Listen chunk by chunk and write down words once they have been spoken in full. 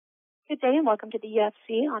Good day and welcome to the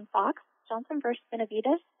UFC on Fox, Johnson vs.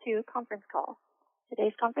 Benavidez 2 conference call.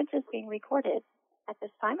 Today's conference is being recorded. At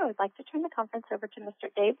this time, I would like to turn the conference over to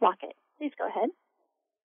Mr. Dave Lockett. Please go ahead.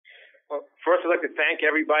 Well, first, I'd like to thank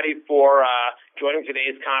everybody for joining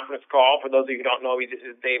today's conference call. For those of you who don't know me, this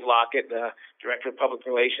is Dave Lockett, the Director of Public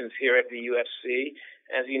Relations here at the UFC.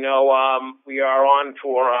 As you know, we are on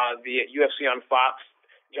for the UFC on Fox,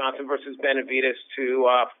 Johnson versus Benavidez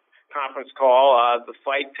 2 conference call. The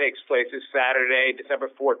fight takes place this Saturday, December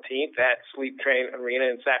 14th at Sleep Train Arena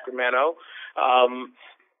in Sacramento.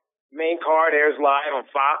 Main card airs live on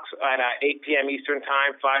Fox at 8 p.m. Eastern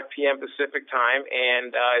Time, 5 p.m. Pacific Time,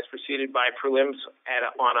 and is preceded by prelims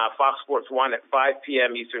on Fox Sports 1 at 5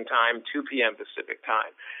 p.m. Eastern Time, 2 p.m. Pacific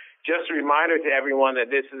Time. Just a reminder to everyone that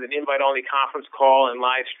this is an invite-only conference call and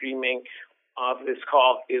live streaming of this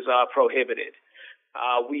call is prohibited.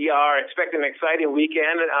 We are expecting an exciting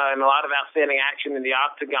weekend and a lot of outstanding action in the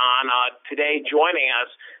octagon. Today, joining us,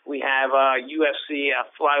 we have UFC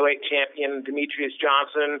flyweight champion Demetrius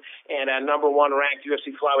Johnson and number one ranked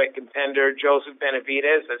UFC flyweight contender Joseph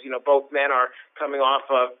Benavidez. As you know, both men are coming off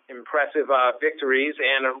of impressive victories,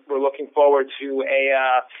 and we're looking forward to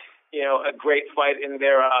a great fight in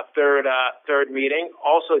their third meeting.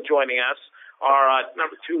 Also joining us are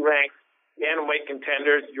number two ranked bantamweight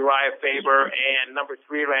contenders Uriah Faber and number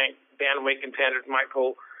 3 ranked bantamweight contenders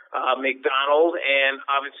Michael McDonald, and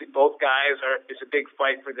obviously both guys it's a big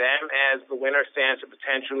fight for them as the winner stands to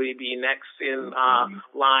potentially be next in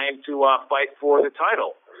line to fight for the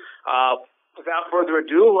title. Without further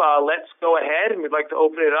ado, let's go ahead, and we'd like to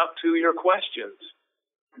open it up to your questions.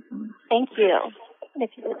 Thank you. And if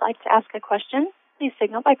you would like to ask a question, please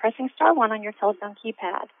signal by pressing *1 on your telephone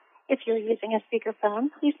keypad. If you're using a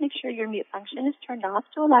speakerphone, please make sure your mute function is turned off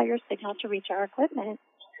to allow your signal to reach our equipment.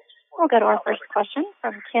 We'll go to our first question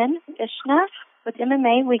from Ken Vishna with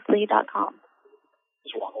MMAweekly.com.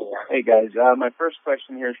 Hey, guys. My first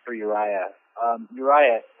question here is for Uriah.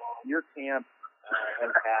 Uriah, your camp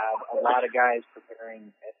has had a lot of guys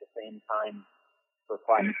preparing at the same time for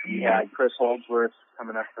fights. You had Chris Holdsworth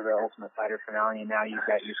coming up for the Ultimate Fighter finale, and now you've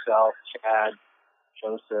got yourself, Chad,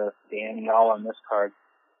 Joseph, Danny, all on this card.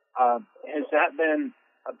 Has that been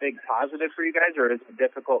a big positive for you guys, or is it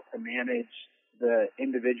difficult to manage the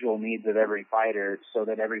individual needs of every fighter so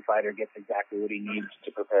that every fighter gets exactly what he needs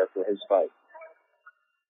to prepare for his fight?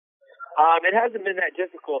 It hasn't been that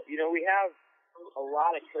difficult. You know, we have a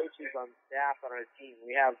lot of coaches on staff on our team.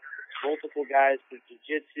 We have multiple guys for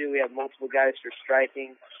jiu-jitsu. We have multiple guys for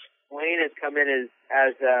striking. Wayne has come in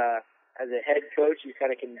as a head coach who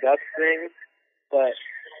kind of conducts things, but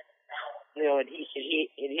you know, and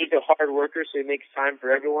he's a hard worker, so he makes time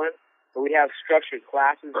for everyone. But we have structured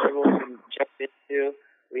classes everyone can jump into.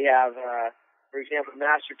 We have, for example,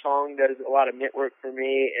 Master Tong does a lot of mitt work for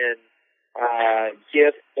me, and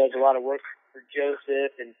Gift does a lot of work for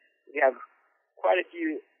Joseph, and we have quite a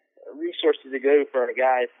few resources to go to for our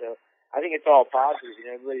guys. So I think it's all positive. You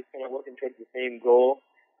know, everybody's kind of working towards the same goal,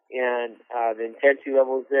 and the intensity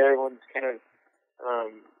level is there. Everyone's kind of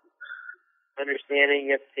understanding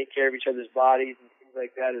you have to take care of each other's bodies and things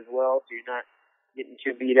like that as well, so you're not getting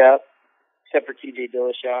too beat up, except for TJ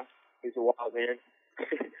Dillashaw, who's a wild man.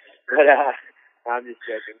 But I'm just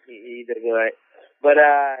joking. He does all right. But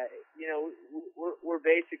you know, we're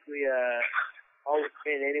basically always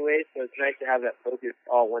training anyway, so it's nice to have that focus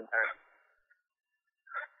all one time.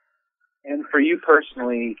 And for you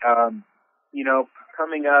personally, you know,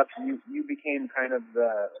 coming up, you became kind of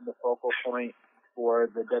the focal point for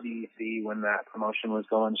the WEC when that promotion was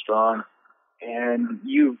going strong, and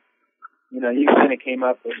you kind of came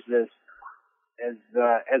up as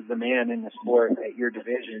the man in the sport at your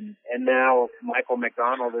division, and now Michael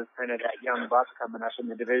McDonald is kind of that young buck coming up in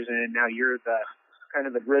the division, and now you're the kind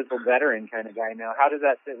of the grizzled veteran kind of guy now. How does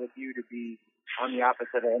that fit with you to be on the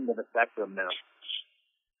opposite end of the spectrum now?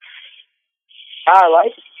 I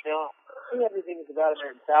like it. You know, I think everything is about a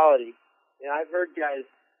mentality. You know, I've heard guys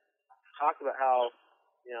talk about how,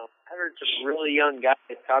 you know, I've heard some really young guys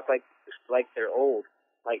talk like they're old,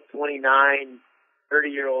 like 29,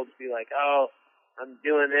 30-year-olds be like, oh, I'm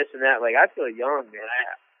doing this and that. Like, I feel young, man.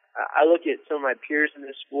 I look at some of my peers in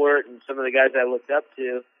the sport and some of the guys I looked up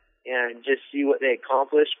to and just see what they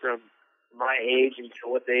accomplished from my age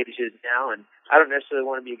until what the age is now. And I don't necessarily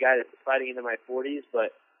want to be a guy that's fighting into my 40s,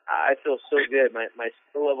 but I feel so good. My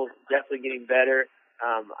skill level is definitely getting better.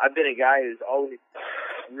 I've been a guy who's always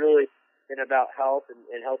really been about health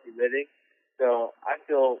and healthy living. So I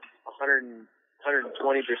feel 120%.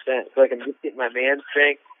 I feel like I'm just getting my man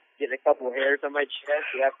strength, getting a couple of hairs on my chest.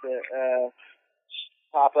 You have to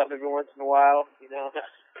pop up every once in a while. You know,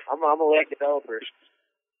 I'm a leg developer.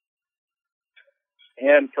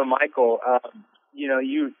 And for Michael,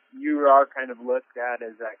 you are kind of looked at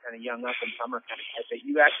as that kind of young up-and-comer kind of type, but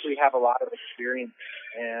you actually have a lot of experience,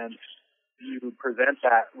 and you present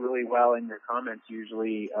that really well in your comments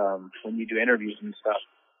usually when you do interviews and stuff.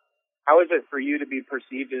 How is it for you to be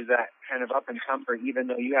perceived as that kind of up-and-comer, even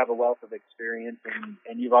though you have a wealth of experience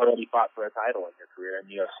and you've already fought for a title in your career in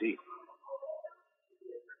the UFC?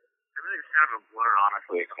 Everything's kind of a blur,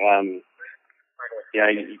 honestly.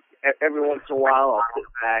 Every once in a while I'll sit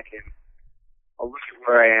back and I'll look at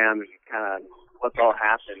where I am and kind of what's all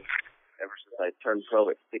happened ever since I turned pro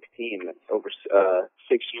at 16. That's over 6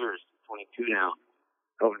 years, 22 now.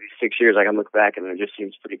 Over these 6 years, I can look back and it just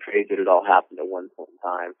seems pretty crazy that it all happened at one point in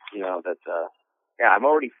time. I've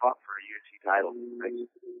already fought for a UFC title. Like,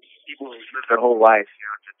 people who live their whole life,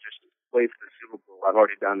 to just play for the Super Bowl. I've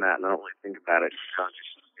already done that, and I don't really think about it.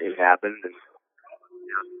 It happened, and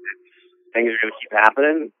things are going to keep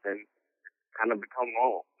happening and kind of become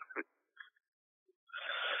normal.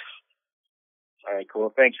 All right,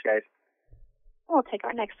 cool. Thanks, guys. We'll take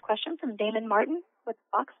our next question from Damon Martin with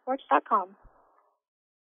BoxSports.com.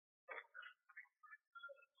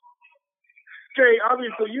 Jay,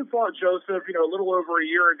 obviously you fought Joseph, a little over a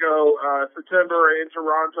year ago, September in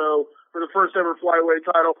Toronto for the first ever flyweight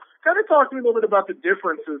title. Kind of talk to me a little bit about the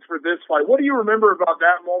differences for this fight. What do you remember about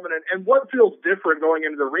that moment, and what feels different going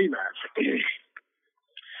into the rematch? It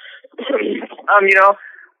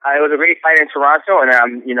was a great fight in Toronto, and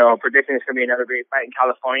I'm, predicting it's going to be another great fight in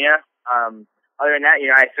California. Other than that,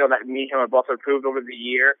 I feel that me and him are both improved over the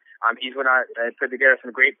year. He's went on put together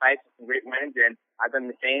some great fights, some great wins, and I've done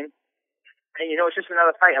the same. And, it's just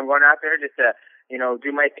another fight. I'm going out there just to,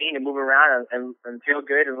 do my thing and move around and feel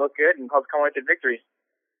good and look good and hope to come away with the victory.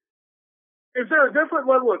 Is there a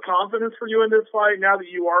different level of confidence for you in this fight now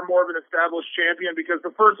that you are more of an established champion? Because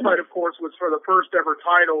the first fight, of course, was for the first ever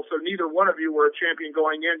title, so neither one of you were a champion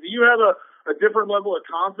going in. Do you have a different level of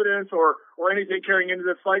confidence or anything carrying into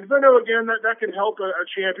this fight? Because I know, again, that can help a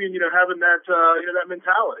champion, having that, that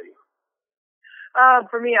mentality.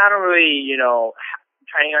 For me, I don't really,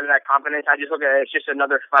 trying under that confidence. I just look at it as just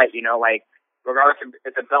another fight, regardless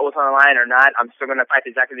if the belt was on the line or not, I'm still going to fight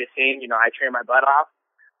exactly the same. I train my butt off.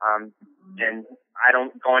 And I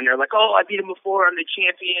don't go in there like, oh, I beat him before, I'm the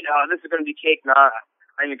champion, this is going to be cake. No, I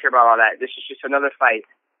don't even care about all that. This is just another fight.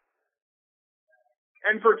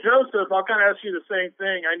 And for Joseph, I'll kind of ask you the same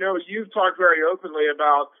thing. I know you've talked very openly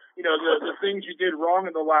about, the things you did wrong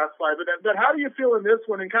in the last fight, but how do you feel in this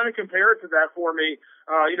one? And kind of compare it to that for me.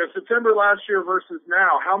 September last year versus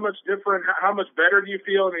now, how much different, how much better do you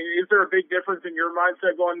feel? I mean, is there a big difference in your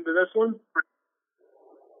mindset going into this one?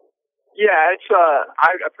 Yeah, it's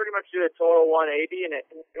I pretty much did a total 180, and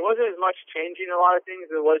it wasn't as much changing a lot of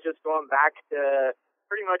things. It was just going back to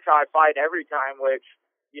pretty much how I fight every time, which,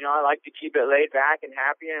 I like to keep it laid back and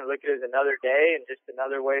happy and look at it as another day and just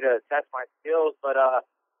another way to test my skills. But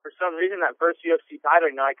for some reason, that first UFC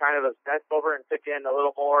title, I kind of obsessed over and took in a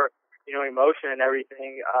little more, emotion and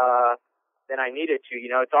everything than I needed to.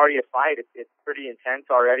 It's already a fight. It's pretty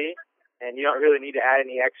intense already, and you don't really need to add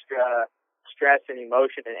any extra stress and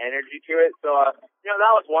emotion and energy to it. So,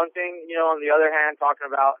 that was one thing. On the other hand, talking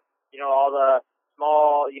about, all the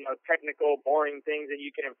small, technical, boring things that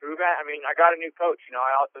you can improve at. I mean, I got a new coach.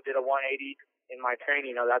 I also did a 180 in my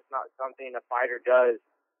training. That's not something a fighter does,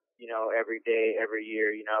 every day, every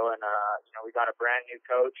year, and, we got a brand new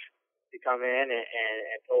coach to come in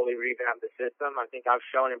and totally revamp the system. I think I've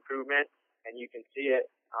shown improvement, and you can see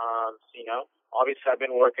it. Obviously I've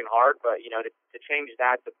been working hard, but, to change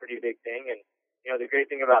that's a pretty big thing. And, the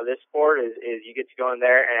great thing about this sport is you get to go in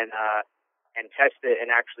there and test it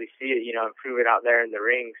and actually see it, improve it out there in the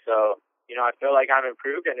ring. So, I feel like I'm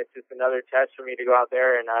improved, and it's just another test for me to go out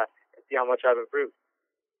there and see how much I've improved.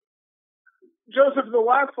 Joseph, the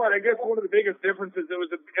last fight, I guess one of the biggest differences, it was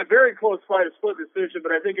a very close fight, a split decision,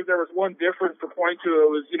 but I think if there was one difference to point to, it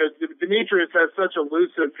was, Demetrius has such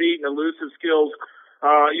elusive feet and elusive skills,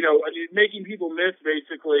 making people miss,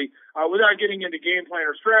 basically, without getting into game plan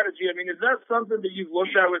or strategy. I mean, is that something that you've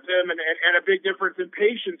looked at with him and a big difference in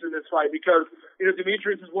patience in this fight? Because,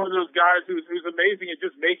 Demetrius is one of those guys who's amazing at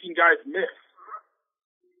just making guys miss.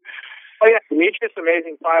 Oh, yeah, Demetrius is an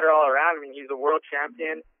amazing fighter all around. I mean, he's a world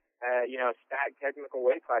champion. Stacked technical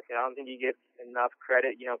weight class. I don't think he gets enough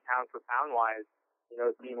credit, pound for pound wise,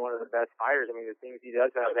 being one of the best fighters. I mean, the things he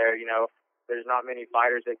does out there, there's not many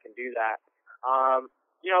fighters that can do that.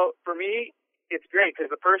 For me, it's great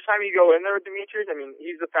because the first time you go in there with Demetrius, I mean,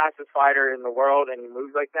 he's the fastest fighter in the world and he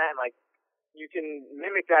moves like that. And you can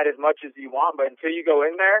mimic that as much as you want, but until you go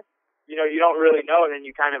in there, you don't really know, and then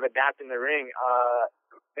you kind of adapt in the ring.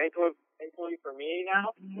 mentally for me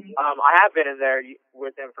now. I have been in there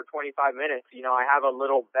with him for 25 minutes. You know, I have a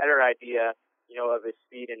little better idea, you know, of his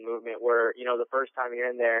speed and movement. Where, you know, the first time you're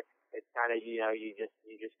in there, it's kind of, you know, you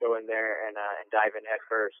just go in there and dive in head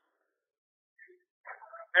first.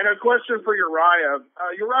 And a question for Uriah.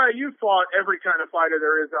 Uriah, you fought every kind of fighter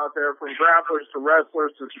there is out there, from grapplers to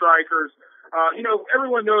wrestlers to strikers. You know,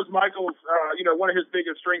 everyone knows Michael's, you know, one of his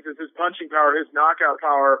biggest strengths is his punching power, his knockout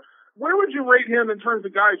power. Where would you rate him in terms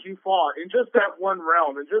of guys you fought in just that one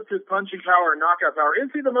realm, and just his punching power and knockout power? Is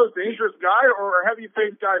he the most dangerous guy, or have you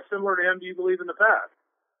faced guys similar to him, do you believe, in the past?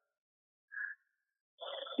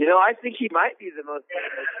 You know, I think he might be the most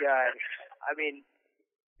dangerous guy. I mean,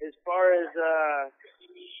 as far as,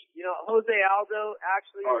 you know, Jose Aldo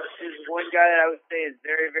actually is one guy that I would say is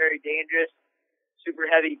very, very dangerous. Super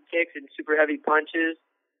heavy kicks and super heavy punches.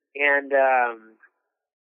 And,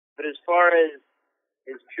 but as far as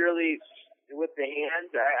purely with the hands,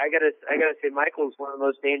 I gotta say Michael's one of the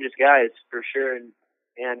most dangerous guys for sure. And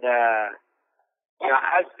you know,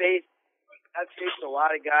 I've faced a lot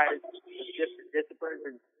of guys in different disciplines,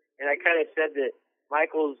 and I kind of said that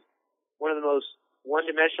Michael's one of the most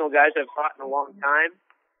one-dimensional guys I've fought in a long time.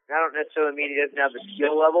 And I don't necessarily mean he doesn't have the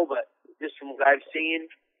skill level, but just from what I've seen,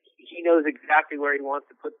 he knows exactly where he wants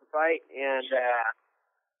to put the fight, and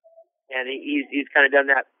he's kind of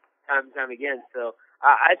done that time and time again. So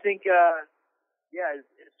I think, yeah, as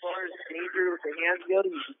far as danger with the hands go,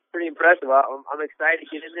 he's pretty impressive. I'm excited to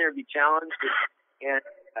get in there and be challenged and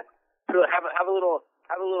have a little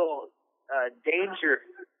danger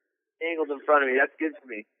angled in front of me. That's good for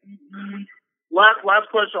me. Last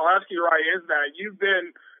question I'll ask you, Uriah, is that you've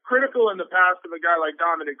been critical in the past of a guy like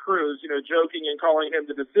Dominic Cruz, you know, joking and calling him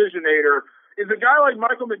the decisionator. Is a guy like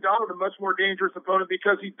Michael McDonald a much more dangerous opponent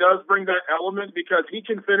because he does bring that element, because he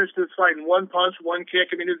can finish this fight in one punch, one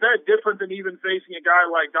kick? I mean, is that different than even facing a guy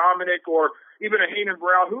like Dominic or even a Hayden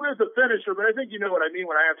Brown, who is a finisher? But I think you know what I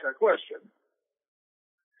mean when I ask that question.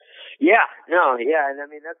 Yeah, no, yeah, and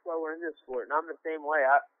I mean, that's why we're in this sport, and I'm the same way.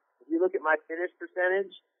 If you look at my finish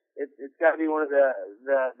percentage, it's got to be one of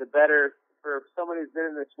the better for someone who's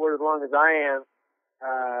been in the sport as long as I am.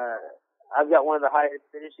 I've got one of the highest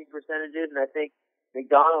finishing percentages, and I think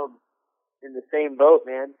McDonald in the same boat,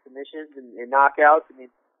 man. Submissions and knockouts. I mean,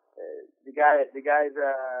 the guy's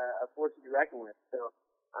a force to be reckoned with. So,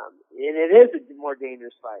 and it is a more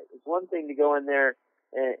dangerous fight. It's one thing to go in there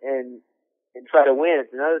and try to win.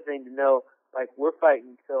 It's another thing to know, like, we're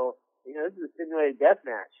fighting till, you know, this is a simulated death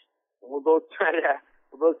match, and we're both trying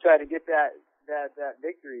to get that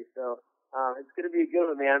victory. So, it's going to be a good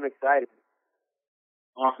one, man. I'm excited.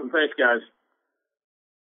 Awesome. Thanks, guys.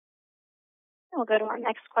 We'll go to our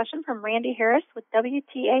next question from Randy Harris with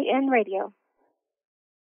WTAN Radio.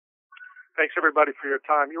 Thanks, everybody, for your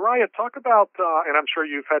time. Uriah, talk about, and I'm sure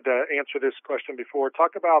you've had to answer this question before,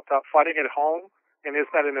 talk about fighting at home, and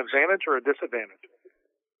is that an advantage or a disadvantage?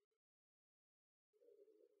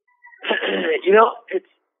 You know,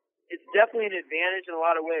 it's definitely an advantage in a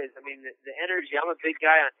lot of ways. I mean, the energy, I'm a big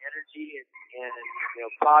guy on energy and you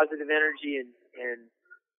know, positive energy and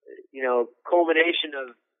you know, culmination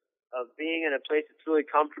of being in a place that's really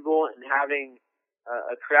comfortable and having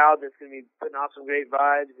a crowd that's going to be putting off some great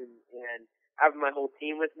vibes and having my whole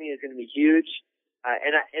team with me is going to be huge.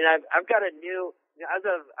 And I've got a new, you know, as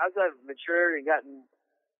I've matured and gotten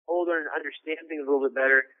older and understand things a little bit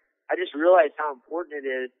better, I just realized how important it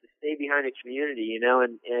is to stay behind a community, you know,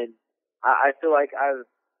 and I feel like I've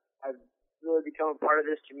really become a part of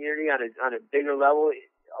this community on a bigger level,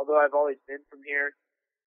 although I've always been from here,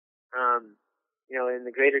 you know, in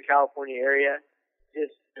the greater California area.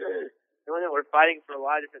 Just knowing that we're fighting for a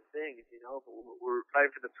lot of different things, you know, we're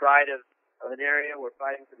fighting for the pride of an area, we're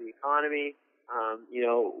fighting for the economy. You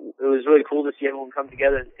know, it was really cool to see everyone come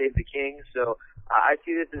together and save the king. So I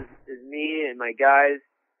see this as me and my guys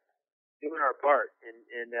doing our part,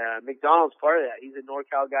 and McDonald's part of that. He's a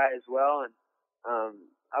NorCal guy as well, and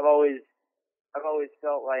I've always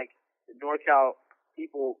felt like the NorCal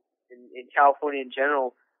people in California in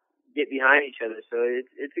general get behind each other. So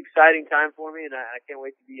it's exciting time for me, and I can't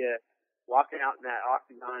wait to be walking out in that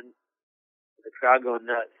octagon with the crowd going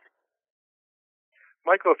nuts.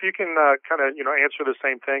 Michael, if you can kind of, you know, answer the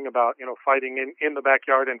same thing about, you know, fighting in the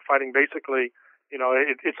backyard and fighting basically, you know,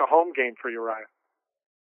 it's a home game for Uriah.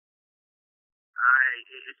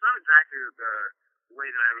 It's not exactly the way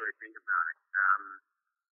that I really think about it.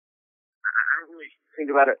 I don't really think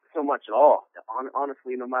about it so much at all.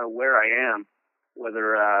 Honestly, no matter where I am,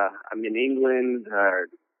 whether I'm in England or,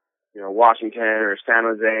 you know, Washington or San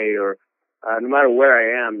Jose or no matter where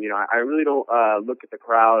I am, you know, I really don't look at the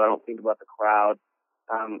crowd. I don't think about the crowd.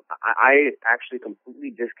 I actually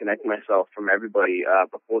completely disconnect myself from everybody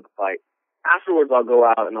before the fight. Afterwards, I'll go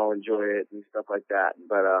out and I'll enjoy it and stuff like that.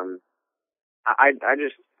 But I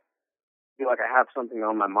just feel like I have something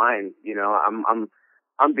on my mind. You know,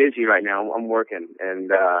 I'm busy right now. I'm working,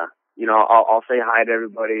 and you know, I'll say hi to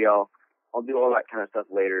everybody. I'll do all that kind of stuff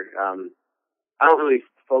later. I don't really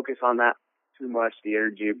focus on that too much, the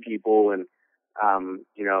energy of people and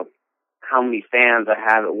you know, how many fans I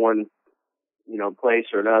have at one, you know, place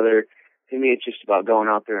or another. To me, it's just about going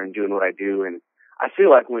out there and doing what I do. And I feel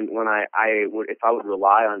like when I would, if I would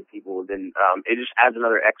rely on people, then it just adds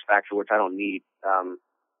another X factor, which I don't need.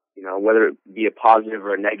 You know, whether it be a positive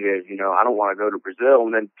or a negative, you know, I don't want to go to Brazil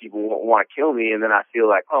and then people won't want to kill me. And then I feel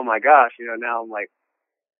like, oh my gosh, you know, now I'm like,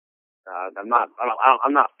 I'm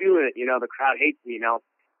not feeling it. You know, the crowd hates me. You know,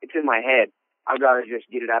 it's in my head. I'd rather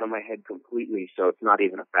just get it out of my head completely, so it's not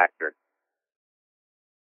even a factor.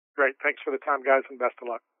 Great. Thanks for the time, guys, and best of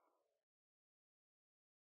luck.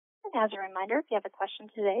 And as a reminder, if you have a question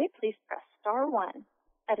today, please press star 1.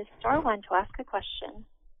 That is star 1 to ask a question.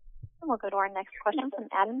 And we'll go to our next question from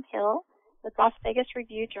Adam Hill with Las Vegas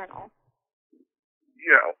Review-Journal.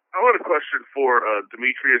 Yeah, I want a question for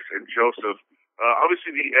Demetrius and Joseph.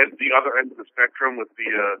 Obviously, the other end of the spectrum with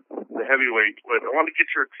the heavyweight, but I want to get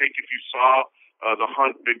your take if you saw the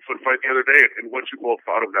Hunt Bigfoot fight the other day and what you both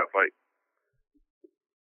thought of that fight.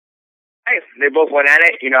 Nice. They both went at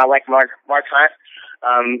it. You know, I like Mark Hunt.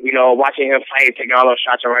 You know, watching him fight, taking all those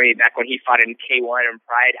shots already back when he fought in K1 and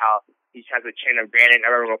Pride, how he has a chin of granite. I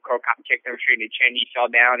remember when Krokop kicked him straight in the chin, he fell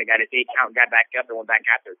down and got his 8 count, got back up and went back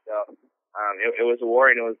after. So it was a war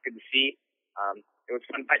and it was good to see. It was a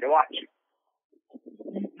fun fight to watch.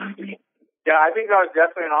 Yeah, I think that was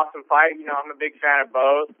definitely an awesome fight. You know, I'm a big fan of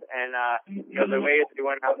both, and you know, the way they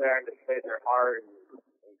went out there and displayed their heart and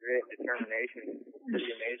grit and determination is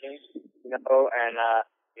pretty amazing. You know, and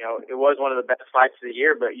you know, it was one of the best fights of the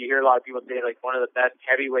year. But you hear a lot of people say like one of the best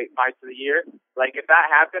heavyweight fights of the year. Like if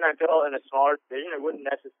that happened, I feel in a smaller division, it wouldn't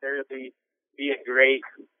necessarily be a great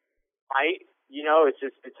fight. You know, it's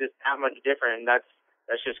just that much different, and that's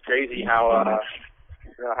just crazy how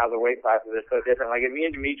you know, how the weight classes are so different. Like if me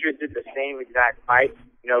and Demetrius did the same exact fight,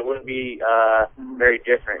 you know, it wouldn't be very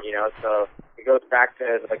different, you know. So it goes back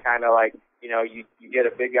to the kind of like, you know, you get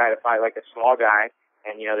a big guy to fight like a small guy,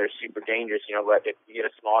 and you know they're super dangerous, you know. But if you get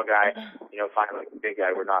a small guy, you know, fighting like a big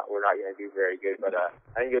guy, we're not going to do very good. But I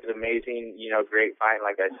think it was amazing, you know, great fight.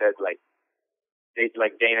 Like I said, like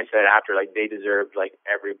Dana said after, like they deserved like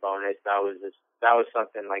every bonus. That was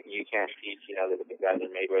something like you can't teach, you know, that the big guys are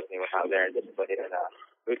made with. And they went out there and just put it in.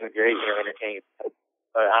 It was a great, you know, entertaining.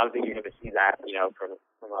 But I don't think you're going to see that, you know, from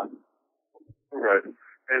us. Right.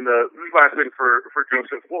 And this is last thing for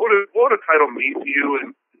Joseph. What would a title mean to you?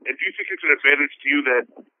 And do you think it's an advantage to you that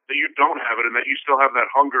you don't have it and that you still have that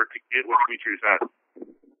hunger to get what Demetrius has?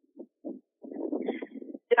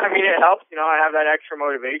 Yeah, I mean, it helps. You know, I have that extra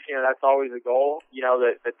motivation. You know, that's always a goal, you know,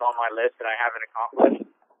 that's on my list that I haven't accomplished.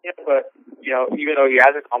 Yeah, but, you know, even though he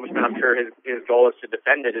has accomplished it, I'm sure his goal is to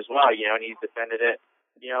defend it as well, you know, and he's defended it,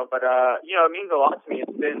 you know. But, you know, it means a lot to me.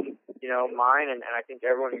 It's been, you know, mine, and I think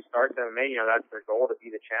everyone who starts MMA, you know, that's their goal, to be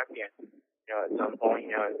the champion. You know, at some point,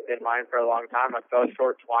 you know, it's been mine for a long time. I fell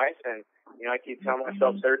short twice, and, you know, I keep telling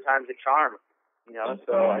myself third time's a charm. You know,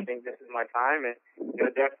 so I think this is my time, and you know,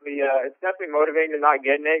 definitely, it's definitely motivating to not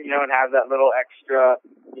getting it, you know, and have that little extra,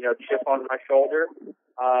 you know, chip on my shoulder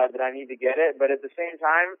that I need to get it. But at the same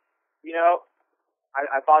time, you know,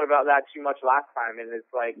 I thought about that too much last time, and it's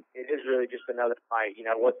like it is really just another fight. You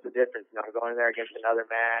know, what's the difference? You know, I'm going there against another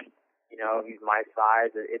man. You know, he's my size.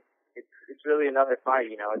 It's really another fight.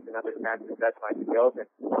 You know, it's another chance to test my skills, and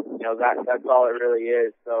you know that's all it really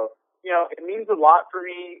is. So you know, it means a lot for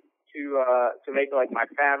me to make like my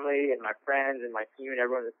family and my friends and my team and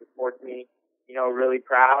everyone that supports me, you know, really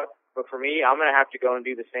proud. But for me, I'm gonna have to go and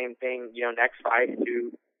do the same thing, you know, next fight,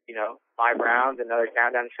 do, you know, 5 rounds, another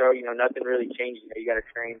countdown show. You know, nothing really changes. You gotta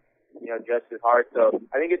train, you know, just as hard. So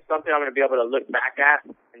I think it's something I'm gonna be able to look back at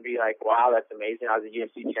and be like, wow, that's amazing. I was a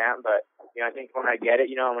UFC champ. But you know, I think when I get it,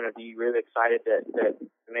 you know, I'm gonna be really excited to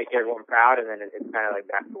make everyone proud, and then it's kind of like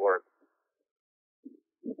back to work.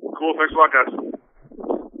 Cool. Thanks a lot, guys.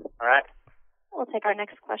 All right. We'll take our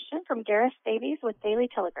next question from Gareth Davies with Daily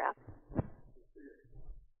Telegraph.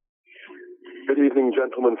 Good evening,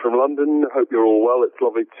 gentlemen from London. Hope you're all well. It's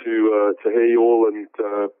lovely to hear you all, and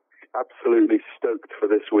absolutely stoked for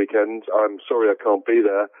this weekend. I'm sorry I can't be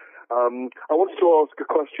there. I wanted to ask a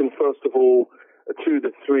question, first of all, to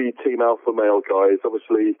the 3 Team Alpha male guys.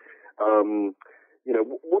 Obviously, you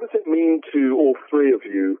know, what does it mean to all 3 of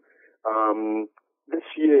you? This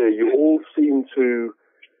year, you all seem to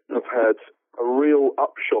have had a real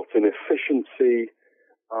upshot in efficiency,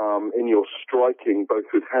 in your striking, both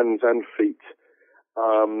with hands and feet.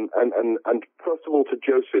 And first of all, to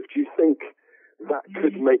Joseph, do you think that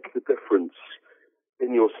could make the difference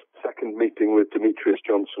in your second meeting with Demetrius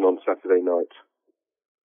Johnson on Saturday night?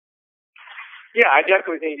 Yeah, I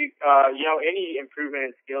definitely think any improvement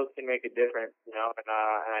in skills can make a difference. And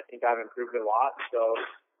I think I've improved a lot. So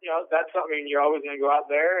that's something you're always going to go out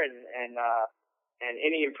there and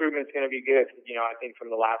any improvement's going to be good. I think from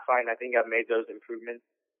the last fight, and I think I've made those improvements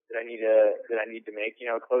that I need to make.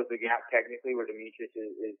 Close the gap technically where Demetrius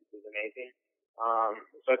is amazing.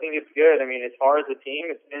 So I think it's good. I mean, as far as the team,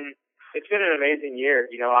 it's been an amazing year.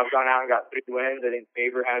 I've gone out and got 3 wins. I think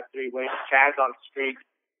Faber has 3 wins. Chad's on streak.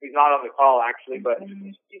 He's not on the call actually, but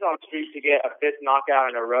he's on streak to get a 5th knockout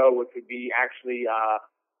in a row, which would be actually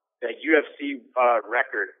the UFC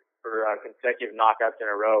record for consecutive knockouts in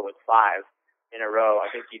a row with 5 in a row. I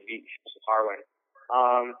think he beat Harwin.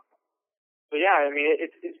 But yeah, I mean,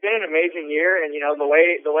 it's been an amazing year, and the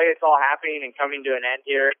way it's all happening and coming to an end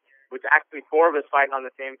here, with actually 4 of us fighting on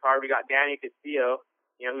the same card. We got Danny Castillo,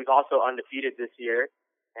 who's also undefeated this year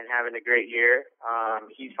and having a great year.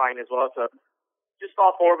 He's fighting as well, so just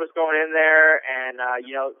all 4 of us going in there, and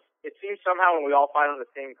it seems somehow when we all fight on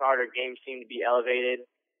the same card, our games seem to be elevated.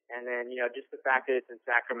 And then just the fact that it's in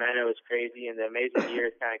Sacramento is crazy, and the amazing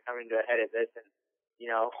year is kind of coming to a head at this. And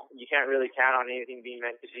you can't really count on anything being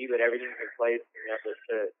meant to be, but everything's in place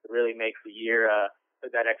to really make the year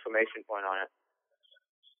put that exclamation point on it.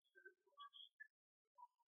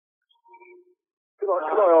 Could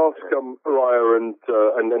I ask Uriah and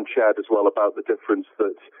Chad as well about the difference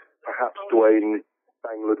that perhaps Dwayne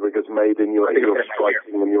Bang Ludwig has made in your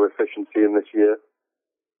striking and your efficiency in this year?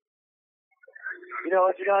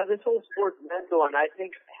 This whole sport's mental, and I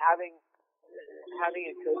think having a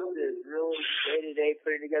coach that is really day-to-day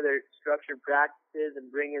putting together structured practices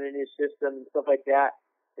and bringing in a new system and stuff like that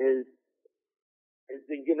has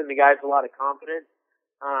been giving the guys a lot of confidence.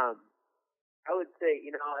 I would say,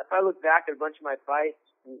 if I look back at a bunch of my fights,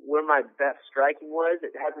 where my best striking was,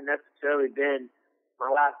 it hasn't necessarily been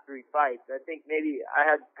my last 3 fights. I think maybe I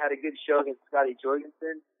had a good show against Scotty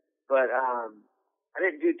Jorgensen, but I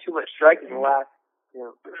didn't do too much striking in the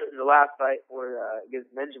last fight or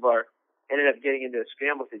against Menjivar. Ended up getting into a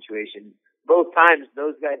scramble situation. Both times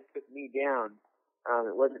those guys took me down.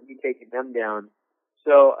 It wasn't me taking them down.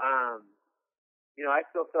 So I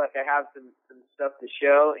still feel like I have some stuff to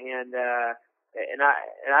show, and I'm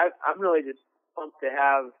really just pumped to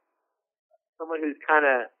have someone who's kind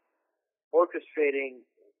of orchestrating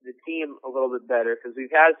the team a little bit better, because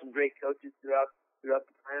we've had some great coaches throughout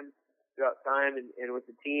time and with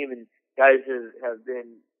the team, and guys have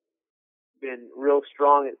been real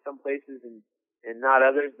strong at some places and not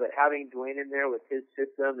others. But having Dwayne in there with his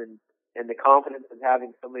system and the confidence of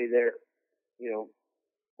having somebody there,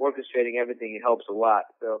 orchestrating everything, it helps a lot.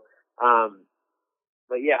 So,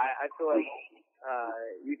 but yeah, I feel like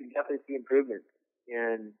you can definitely see improvements,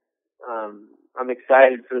 and I'm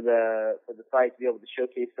excited for the fight to be able to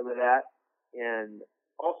showcase some of that. And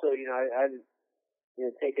also, I've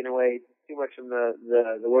taken away too much from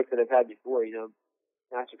the work that I've had before.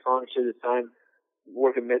 Master Kong should have time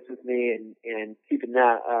working mitts with me and keeping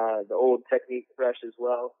that the old technique fresh as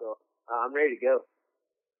well. So I'm ready to go.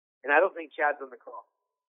 And I don't think Chad's on the call.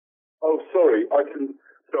 Oh, sorry. I didn't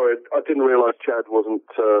realise Chad was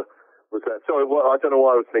there. Sorry, I don't know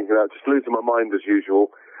why I was thinking that. Just losing my mind as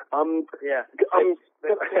usual. Yeah. Chad's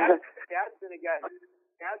been a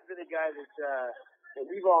guy that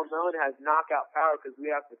we've all known has knockout power, because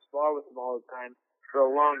we have to spar with him all the time for a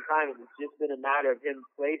long time, and it's just been a matter of him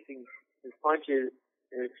placing his punches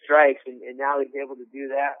and his strikes, and now he's able to do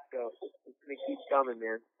that. So it's going to keep coming,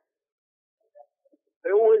 man.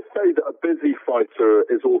 They always say that a busy fighter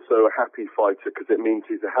is also a happy fighter, because it means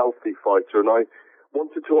he's a healthy fighter. And I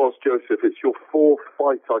wanted to ask Joseph, it's your 4th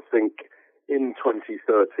fight, I think, in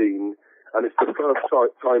 2013, and it's the first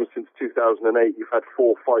time since 2008 you've had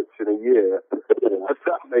 4 fights in a year.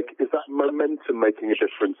 Is that momentum making a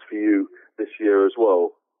difference for you this year as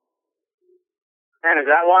well? Man, is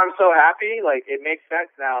that why I'm so happy? Like, it makes sense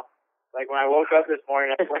now. Like, when I woke up this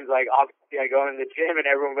morning, everyone's like, obviously I go in the gym and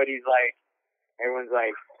everyone's like,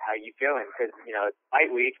 how you feeling? Because, it's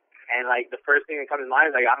fight week, and like the first thing that comes to mind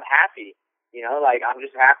is like, I'm happy. Like, I'm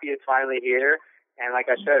just happy it's finally here. And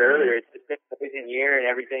like I said earlier, it's been an amazing year, and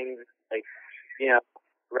everything's like,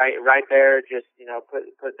 right there, just,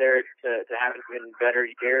 put there to have an even better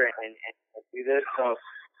year and do this. So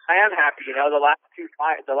I am happy. The last 2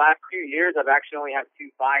 years, I've actually only had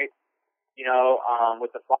 2 fights.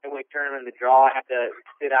 With the flyweight tournament, the draw, I had to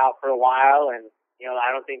sit out for a while, and I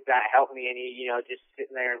don't think that helped me any, just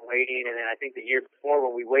sitting there and waiting. And then I think the year before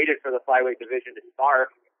when we waited for the flyweight division to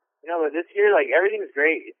start, but this year, like, everything's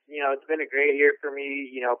great. It's been a great year for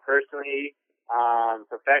me, personally,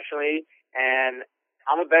 professionally, and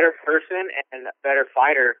I'm a better person and a better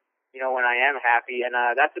fighter, when I am happy. And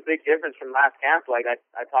that's a big difference from last camp. Like, I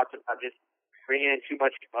talked about just bringing in too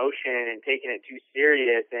much emotion and taking it too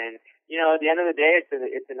serious. And, at the end of the day,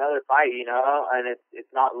 it's another fight, and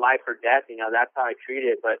it's not life or death. That's how I treat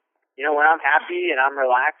it. But, when I'm happy and I'm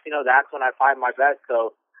relaxed, that's when I fight my best.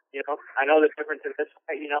 So, I know the difference in this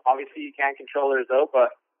fight. Obviously you can't control the result,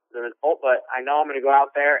 but I know I'm going to go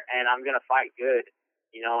out there and I'm going to fight good.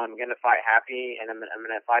 I'm going to fight happy, and I'm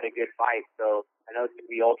going to fight a good fight. So I know it's going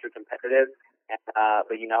to be ultra competitive,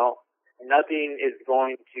 but nothing is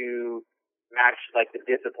going to match like the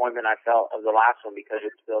disappointment I felt of the last one because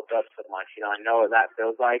it's built up so much. I know what that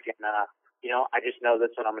feels like, and I just know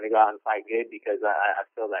this one I'm going to go out and fight good because I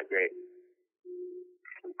feel that great.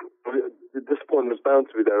 The disappointment was bound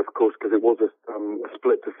to be there, of course, because it was a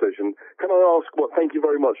split decision. Can I ask, thank you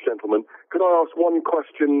very much, gentlemen. Could I ask one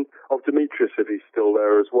question of Demetrius if he's still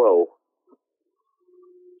there as well?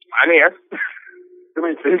 I'm here.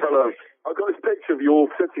 Demetrius, hello. I've got this picture of you all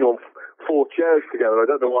sitting on 4 chairs together. I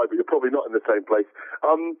don't know why, but you're probably not in the same place.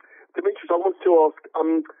 Demetrius, I wanted to ask,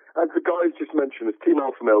 as the guys just mentioned, as Team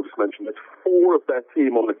Alpha Male just mentioned, there's 4 of their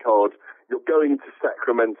team on the card. You're going to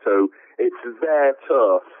Sacramento. It's their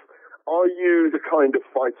turf. Are you the kind of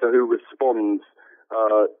fighter who responds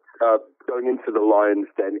going into the Lions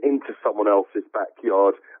Den, into someone else's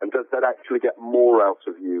backyard, and does that actually get more out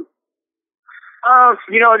of you?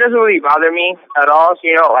 It doesn't really bother me at all.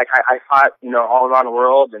 Like I fought, all around the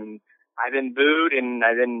world, and I've been booed and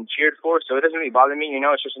I've been cheered for, so it doesn't really bother me.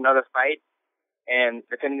 It's just another fight. And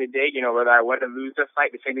at the end of the day, whether I win or lose the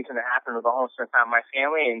fight, the same thing's going to happen with the whole spend time with my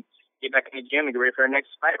family and get back in the gym and get ready for the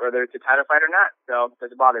next fight, whether it's a title fight or not. So it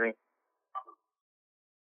doesn't bother me.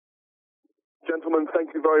 Gentlemen,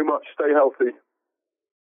 thank you very much. Stay healthy.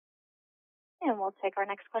 And we'll take our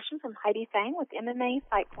next question from Heidi Fang with MMA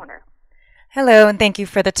Fight Corner. Hello, and thank you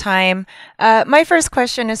for the time. My first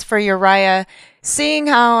question is for Uriah. Seeing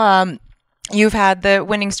how you've had the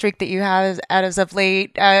winning streak that you have as of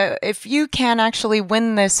late, if you can actually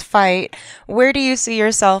win this fight, where do you see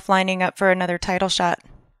yourself lining up for another title shot?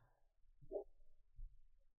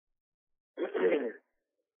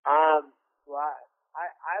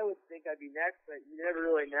 I would think I'd be next, but you never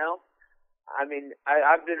really know. I mean,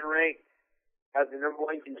 I've been ranked as the number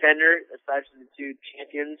 1 contender, aside from the 2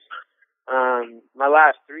 champions. My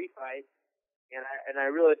last 3 fights, and I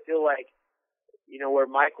really feel like, where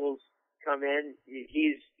Michael's come in,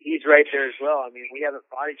 he's right there as well. I mean, we haven't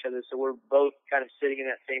fought each other, so we're both kind of sitting in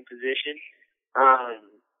that same position.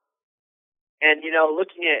 And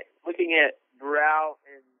looking at Burrell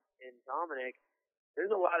and Dominic, there's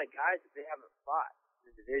a lot of guys that they haven't fought in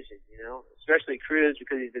the division, especially Cruz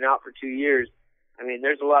because he's been out for 2 years. I mean,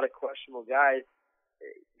 there's a lot of questionable guys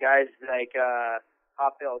like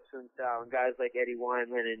Rafael Sunsao and guys like Eddie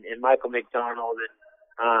Wineman and Michael McDonald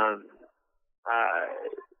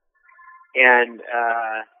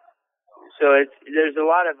so there's a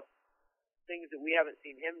lot of things that we haven't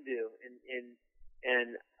seen him do,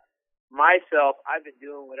 and myself, I've been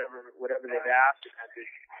doing whatever they've asked.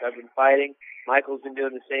 I've been fighting. Michael's been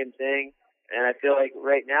doing the same thing, and I feel like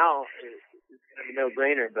right now it's kind of a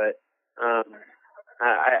no-brainer. But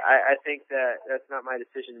I think that's not my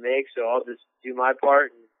decision to make, so I'll just do my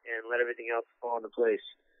part and let everything else fall into place.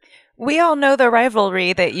 We all know the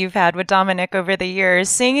rivalry that you've had with Dominic over the years.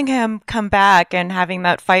 Seeing him come back and having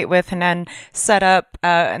that fight with Hanan set up,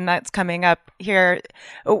 and that's coming up here,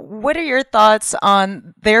 what are your thoughts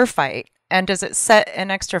on their fight? And does it set an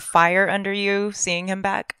extra fire under you seeing him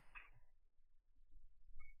back?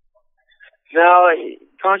 No,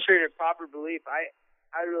 contrary to proper belief, I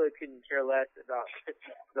really couldn't care less about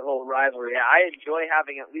the whole rivalry. I enjoy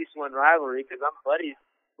having at least one rivalry because I'm buddies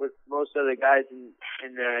with most other guys in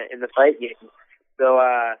the fight game. So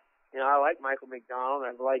I like Michael McDonald,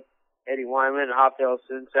 I like Eddie Wineman, and Rafael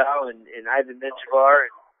Sunsao, and Ivan Menjivar,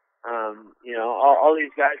 and all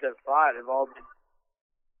these guys I've fought have all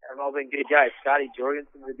been good guys. Scotty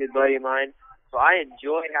Jorgensen's a good buddy of mine. So I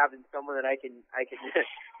enjoy having someone that I can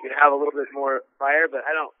have a little bit more fire, but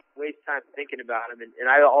I don't waste time thinking about him. And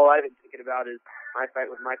all I've been thinking about is my fight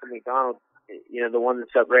with Michael McDonald, the one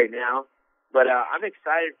that's up right now. But I'm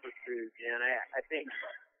excited for Cruz, man. I think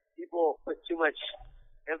people put too much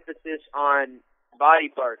emphasis on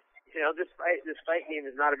body parts. This fight game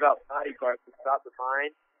is not about body parts. It's about the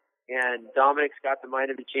mind. And Dominic's got the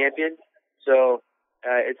mind of a champion. So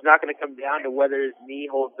it's not going to come down to whether his knee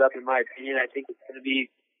holds up, in my opinion. I think it's going to be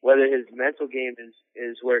whether his mental game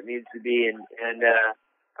is where it needs to be, and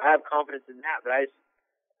I have confidence in that. But I'm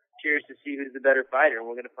curious to see who's the better fighter, and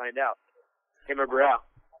we're going to find out. Him or Burrell.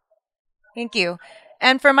 Thank you.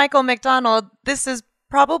 And for Michael McDonald, this is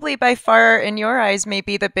probably by far, in your eyes,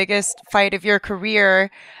 maybe the biggest fight of your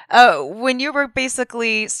career. When you were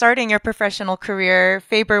basically starting your professional career,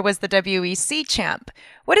 Faber was the WEC champ.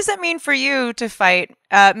 What does that mean for you to fight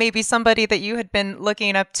maybe somebody that you had been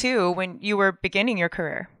looking up to when you were beginning your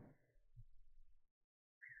career?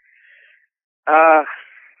 I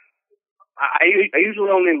usually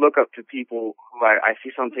only look up to people who I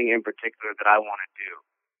see something in particular that I want to do.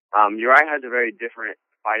 Uriah has a very different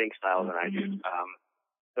fighting style than I do.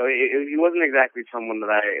 So he wasn't exactly someone that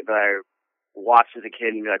I watched as a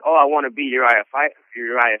kid and be like, oh, I want to be Uriah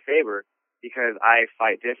Faber because I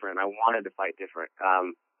fight different. I wanted to fight different.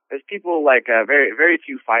 There's people like very very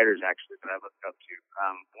few fighters actually that I look up to.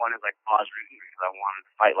 One is like Oz Rutten because I wanted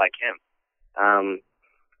to fight like him.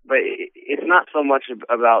 But it's not so much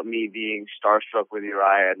about me being starstruck with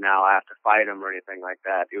Uriah now I have to fight him or anything like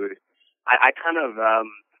that. It was I kind of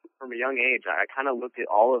from a young age I kind of looked at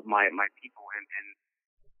all of my people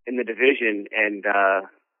in the division and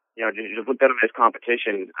just looked at them as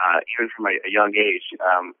competition even from a young age.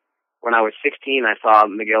 When I was 16 I saw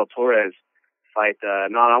Miguel Torres fight I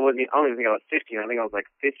don't even think I was 15. I think I was like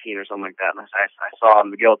 15 or something like that, and I saw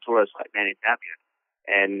Miguel Torres fight Manny Tapia,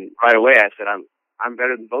 and right away I said I'm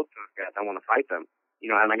better than both those guys. I want to fight them,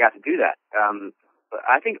 and I got to do that. But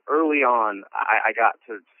I think early on I got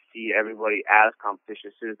to see everybody as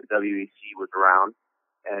competition as soon as the WEC was around.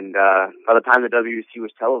 And by the time the WEC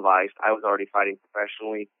was televised, I was already fighting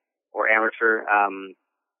professionally or amateur,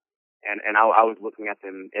 and I was looking at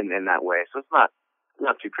them in that way. So it's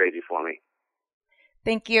not too crazy for me.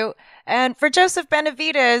 Thank you. And for Joseph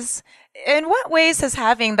Benavidez, in what ways has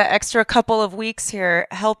having the extra couple of weeks here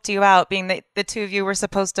helped you out, being that the two of you were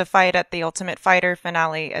supposed to fight at the Ultimate Fighter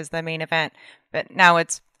finale as the main event, but now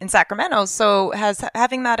it's in Sacramento. So has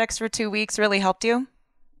having that extra 2 weeks really helped you?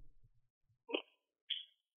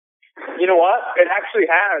 You know what? It actually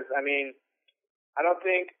has. I mean, I don't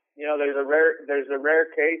think, there's a rare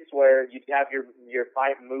case where you have your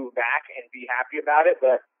fight move back and be happy about it,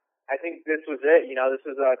 but I think this was it. This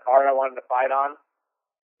is a card I wanted to fight on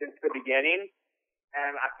since the beginning,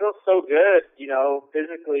 and I feel so good,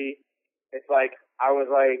 physically. It's like, I was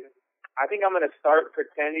like, I think I'm going to start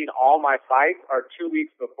pretending all my fights are 2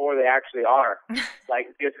 weeks before they actually are,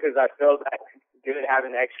 just because I feel that good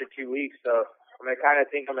having the extra 2 weeks. So I'm going to kind of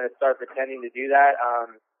think I'm going to start pretending to do that.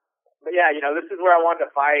 But yeah, this is where I wanted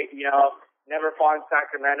to fight, never fought in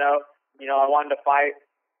Sacramento. I wanted to fight.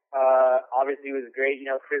 Obviously it was great.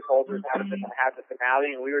 Chris Holder had the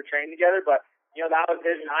finale and we were training together, but that was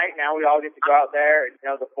his night. Now we all get to go out there,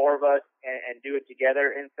 the four of us and do it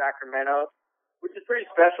together in Sacramento, which is pretty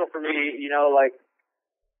special for me.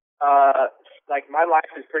 My life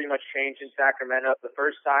has pretty much changed in Sacramento. The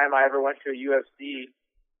first time I ever went to a UFC,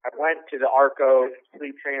 I went to the Arco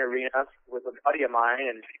Sleep Train Arena with a buddy of mine,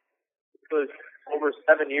 and it was over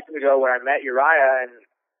 7 years ago when I met Uriah, and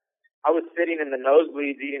I was sitting in the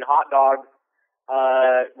nosebleeds eating hot dogs,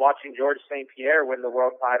 watching George St-Pierre win the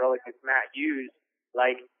world title against Matt Hughes.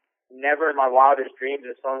 Never in my wildest dreams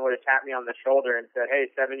if someone would have tapped me on the shoulder and said, hey,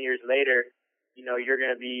 7 years later, you're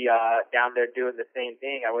going to be down there doing the same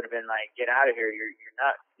thing. I would have been like, get out of here. You're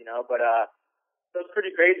nuts, But so it's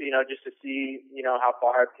pretty crazy, just to see, how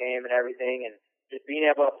far I've came and everything, and just being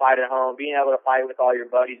able to fight at home, being able to fight with all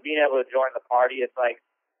your buddies, being able to join the party. It's like,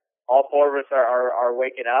 all four of us are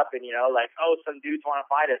waking up and, oh, some dudes want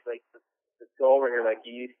to fight us. Let's go over here like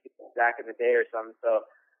you used to back in the day or something. So,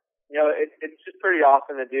 it's just pretty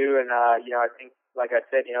awesome to do. And, I think, like I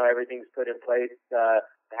said, everything's put in place to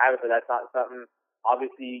have it, but that's not something,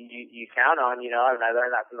 obviously, you count on, and I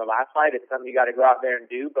learned that from the last fight. It's something you got to go out there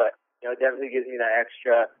and do, but, it definitely gives me that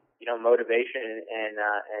extra, motivation and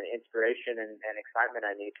inspiration and excitement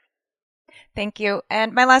I need. Thank you.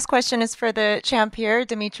 And my last question is for the champ here,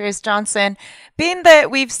 Demetrius Johnson. Being that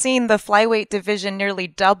we've seen the flyweight division nearly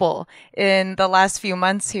double in the last few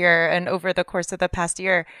months here and over the course of the past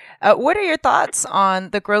year, what are your thoughts on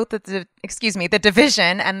the growth of the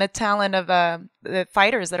division and the talent of the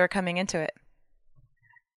fighters that are coming into it?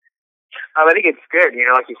 I think it's good.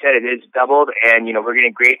 Like you said, it is doubled, and we're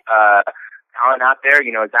getting great talent out there.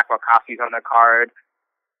 Zach Walkowski's on the card.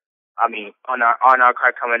 On our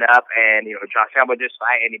card coming up, and Josh Campbell just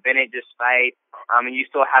fight, Andy Bennett just fight. And you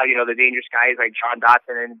still have the dangerous guys like John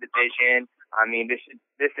Dotson in the division.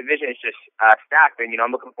 This division is just stacked, and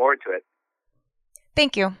I'm looking forward to it.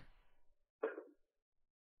 Thank you.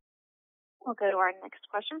 We'll go to our next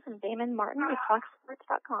question from Damon Martin with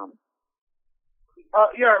FoxSports.com.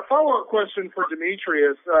 Yeah, a follow-up question for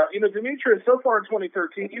Demetrius. Demetrius, so far in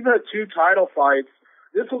 2013, you've had 2 title fights.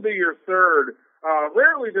 This will be your 3rd.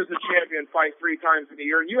 Rarely does a champion fight 3 times in a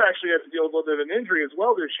year, and you actually had to deal with a little bit of an injury as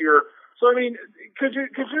well this year. So, I mean, could you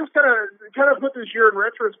just kind of put this year in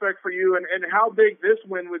retrospect for you and how big this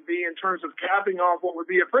win would be in terms of capping off what would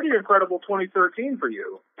be a pretty incredible 2013 for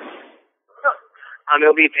you?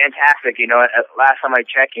 It'll be fantastic. Last time I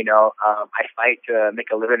checked, I fight to make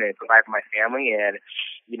a living and provide for my family. And,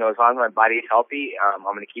 as long as my body is healthy, I'm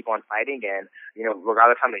going to keep on fighting. And,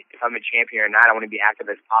 regardless if I'm a champion or not, I want to be active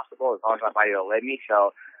as possible as long as my body will let me.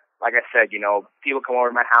 So, like I said, people come over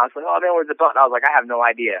to my house like, oh, man, where's the belt? And I was like, I have no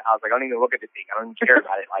idea. I was like, I don't even look at the thing. I don't even care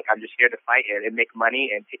about it. Like, I'm just here to fight and make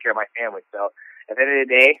money and take care of my family. So, at the end of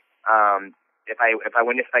the day, if I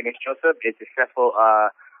win this fight against Joseph, it's successful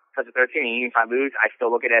 2013, and even if I lose, I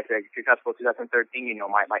still look at it as a successful 2013.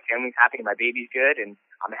 My family's happy, my baby's good, and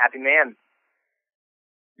I'm a happy man.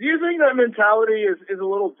 Do you think that mentality is a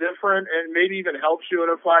little different and maybe even helps you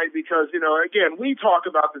in a fight? Because, again, we talk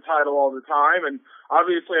about the title all the time, and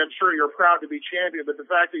obviously I'm sure you're proud to be champion, but the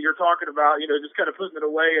fact that you're talking about, just kind of putting it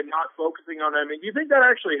away and not focusing on it, I mean, do you think that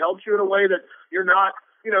actually helps you in a way that you're not,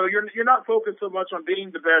 you're not focused so much on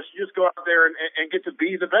being the best, you just go out there and get to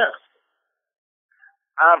be the best?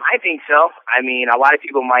 I think so. I mean, a lot of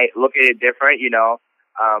people might look at it different,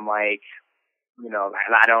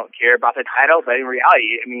 I don't care about the title, but in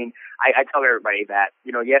reality, I mean, I tell everybody that,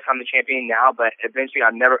 yes, I'm the champion now, but eventually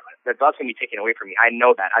the belt's going to be taken away from me. I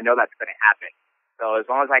know that. I know that's going to happen. So as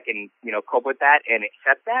long as I can, cope with that and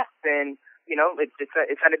accept that, then,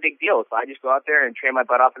 it's not a big deal. So I just go out there and train my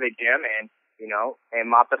butt off in the gym and, and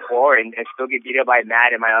mop the floor and still get beat up by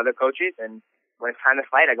Matt and my other coaches. And when it's time to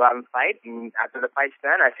fight, I go out and fight. And after the fight's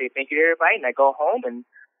done, I say thank you to everybody, and I go home and,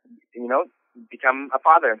 become a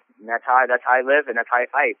father. And that's how I live, and that's how I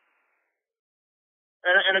fight.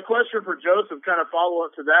 And a question for Joseph, kind of follow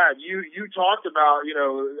up to that. You talked about,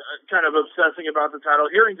 kind of obsessing about the title.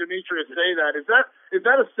 Hearing Demetrius say that, is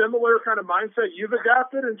that a similar kind of mindset you've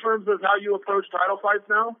adapted in terms of how you approach title fights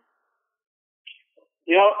now?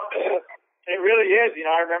 It really is.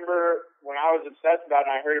 I remember when I was obsessed about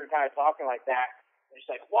it and I heard him kind of talking like that, I'm just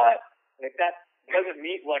like, what? Like, that doesn't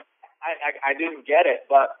mean, like, I didn't get it.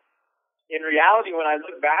 But in reality, when I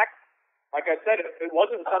look back, like I said, it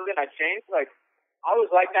wasn't something I changed. Like, I was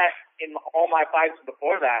like that in all my fights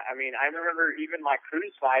before that. I mean, I remember even my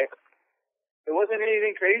Cruz fight, it wasn't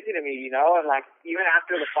anything crazy to me, and like, even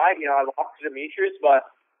after the fight, I lost to Demetrius, but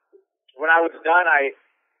when I was done, I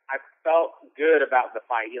felt good about the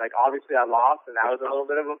fight. Like, obviously I lost, and that was a little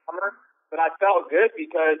bit of a bummer, but I felt good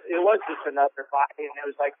because it was just another fight, and it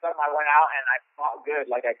was like something I went out and I fought good,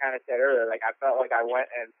 like I kind of said earlier. Like, I felt like I went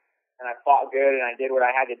and I fought good, and I did what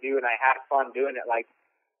I had to do, and I had fun doing it. Like,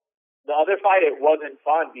 the other fight, it wasn't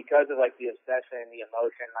fun because of, like, the obsession and the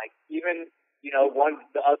emotion. Like, even, once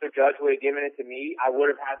the other judge would have given it to me, I would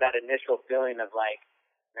have had that initial feeling of, like,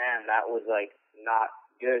 man, that was, like, not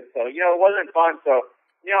good. So, it wasn't fun. So,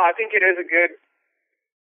 I think it is a good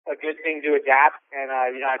thing to adapt. And,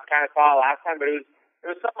 I kind of saw it last time, but it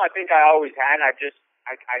was something I think I always had. I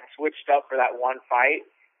switched up for that one fight.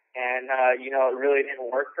 And, it really didn't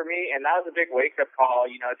work for me. And that was a big wake-up call,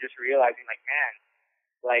 just realizing, like, man,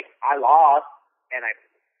 like, I lost, and I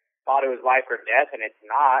thought it was life or death, and it's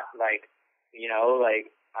not. Like,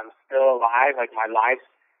 like, I'm still alive. Like, my life's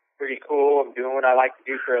pretty cool. I'm doing what I like to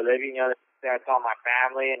do for a living. I saw my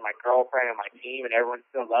family and my girlfriend and my team, and everyone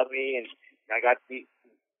still loved me. And I got to eat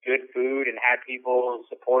good food and had people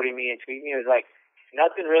supporting me and tweeting me. It was like,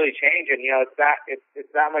 nothing really changed. And,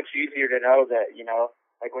 it's that much easier to know that,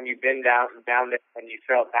 like, when you've been down there and you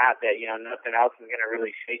felt that, nothing else is going to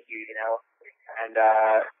really shake you, And,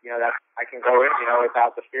 that I can go in,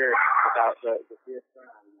 without the fear, without the fear.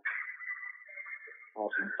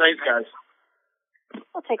 Awesome. Thanks, guys.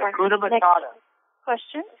 We'll take our next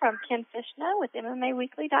question from Ken Fishna with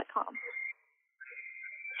MMAweekly.com.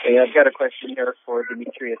 Hey, I've got a question here for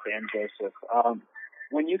Demetrius and Joseph.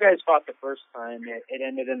 When you guys fought the first time, it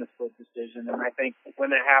ended in a split decision, and I think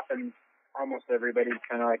when that happens, almost everybody's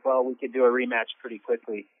kind of like, well, we could do a rematch pretty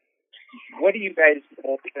quickly. What do you guys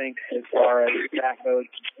both think as far as that goes?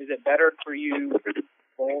 Is it better for you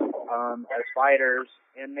both as fighters,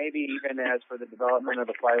 and maybe even as for the development of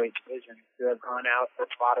the flyweight division, to have gone out and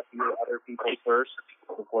fought a few other people first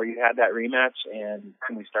before you had that rematch? And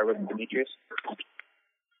can we start with Demetrius?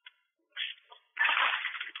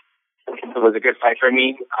 It was a good fight for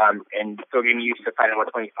me, and still getting used to fighting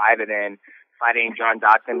 125, and then fighting John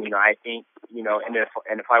Dodson. I think, you know, in the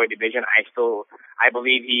flyweight division. I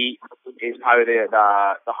believe he is probably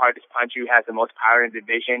the hardest puncher who has the most power in the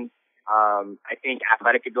division. I think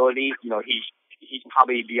athletic ability, you know, he's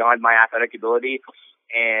probably beyond my athletic ability.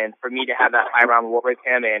 And for me to have that 5-round war with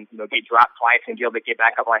him and, you know, get dropped twice and be able to get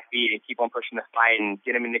back up on my feet and keep on pushing the fight and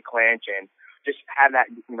get him in the clinch and just have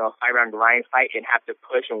that, you know, 5-round grind fight and have to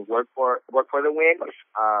push and work for the win,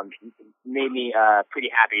 made me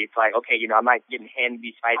pretty happy. It's like, okay, you know, I'm not getting handed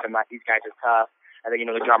these fights. These guys are tough. And then, you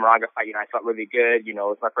know, the John Moraga fight, you know, I felt really good. You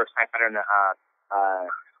know, it was my first time fighting on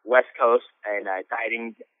the West Coast and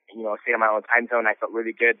dieting, you know, staying in my own time zone. I felt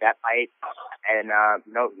really good that fight. And,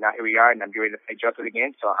 you know, now here we are, and I'm getting ready to fight Joseph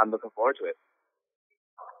again, so I'm looking forward to it.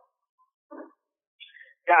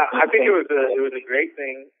 Yeah, I think it was a great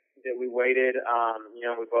thing that we waited. You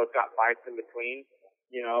know, we both got fights in between.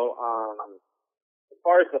 You know, as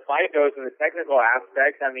far as the fight goes and the technical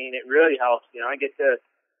aspect, I mean, it really helps. You know, I get to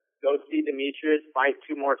go see Demetrius fight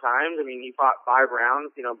 2 more times. I mean, he fought 5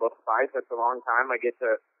 rounds, you know, both fights. That's a long time. I get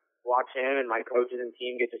to watch him, and my coaches and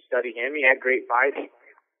team get to study him. He had great fights,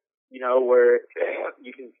 you know, where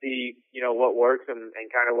you can see, you know, what works and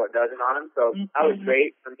kind of what doesn't on him. So that was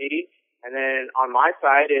great for me. And then on my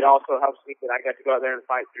side, it also helps me that I got to go out there and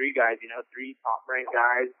fight 3 guys, you know, 3 top-ranked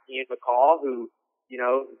guys. Ian McCall, who, you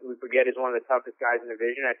know, we forget is one of the toughest guys in the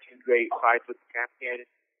division. I had 2 great fights with the champion.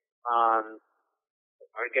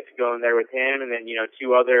 I get to go in there with him, and then, you know,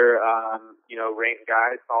 2 other, you know, ranked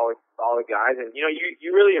guys, solid guys. And, you know,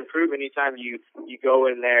 you really improve anytime you go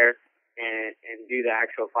in there and do the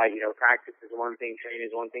actual fight. You know, practice is one thing, training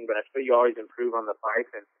is one thing, but I feel you always improve on the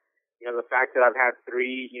fights. And, you know, the fact that I've had 3,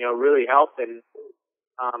 you know, really helped. And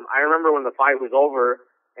I remember when the fight was over,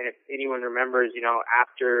 and if anyone remembers, you know,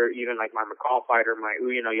 after even like my McCall fight or my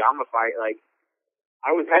Uyeno-Yama fight, like,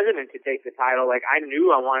 I was hesitant to take the title. Like, I knew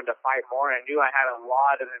I wanted to fight more. I knew I had a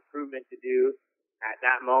lot of improvement to do at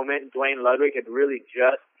that moment. Dwayne Ludwig had really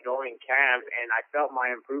just joined camp, and I felt my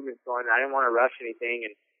improvements going. I didn't want to rush anything,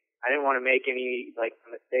 and I didn't want to make any, like,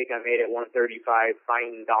 mistake I made at 135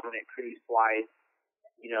 fighting Dominic Cruz twice,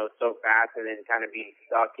 you know, so fast, and then kind of being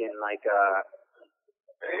stuck in, like,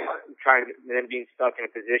 being stuck in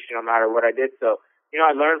a position no matter what I did. So, you know,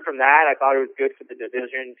 I learned from that. I thought it was good for the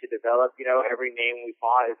division to develop. You know, every name we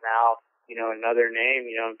fought is now, you know, another name,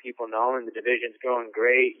 you know, and people know, and the division's going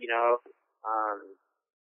great, you know.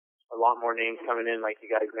 A lot more names coming in, like you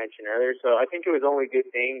guys mentioned earlier. So I think it was only good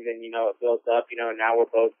things, and, you know, it built up, you know, and now we're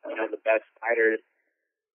both, you know, the best fighters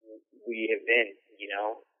we have been, you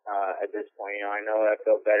know, at this point. You know, I know I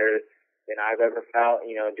feel better than I've ever felt.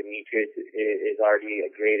 You know, Demetrius is already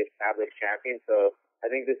a great established champion, so I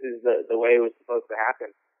think this is the way it was supposed to happen.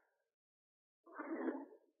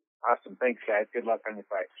 Awesome. Thanks, guys. Good luck on your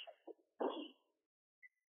fight.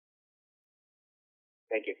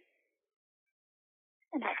 Thank you.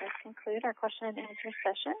 And that does conclude our question and answer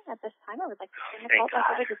session. At this time, I would like to turn the call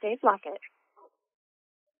back over to Dave Lockett.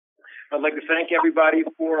 I'd like to thank everybody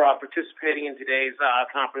for participating in today's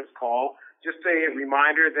conference call. Just a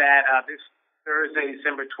reminder that this Thursday,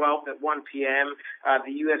 December 12th at 1 p.m.,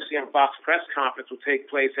 the UFC Unboxed press conference will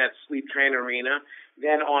take place at Sleep Train Arena.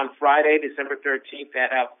 Then on Friday, December 13th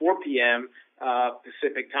at 4 p.m.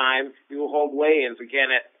 Pacific time, we will hold weigh-ins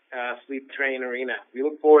again at Sleep Train Arena. We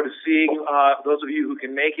look forward to seeing those of you who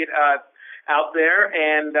can make it out there.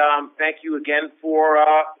 And thank you again for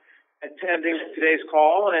attending today's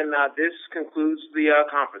call. And this concludes the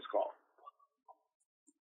conference call.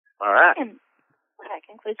 All right. That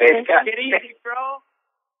concludes today's call. Take it easy, bro.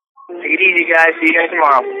 Take it easy, guys. See you guys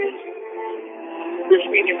tomorrow. Good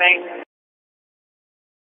speaking, mate.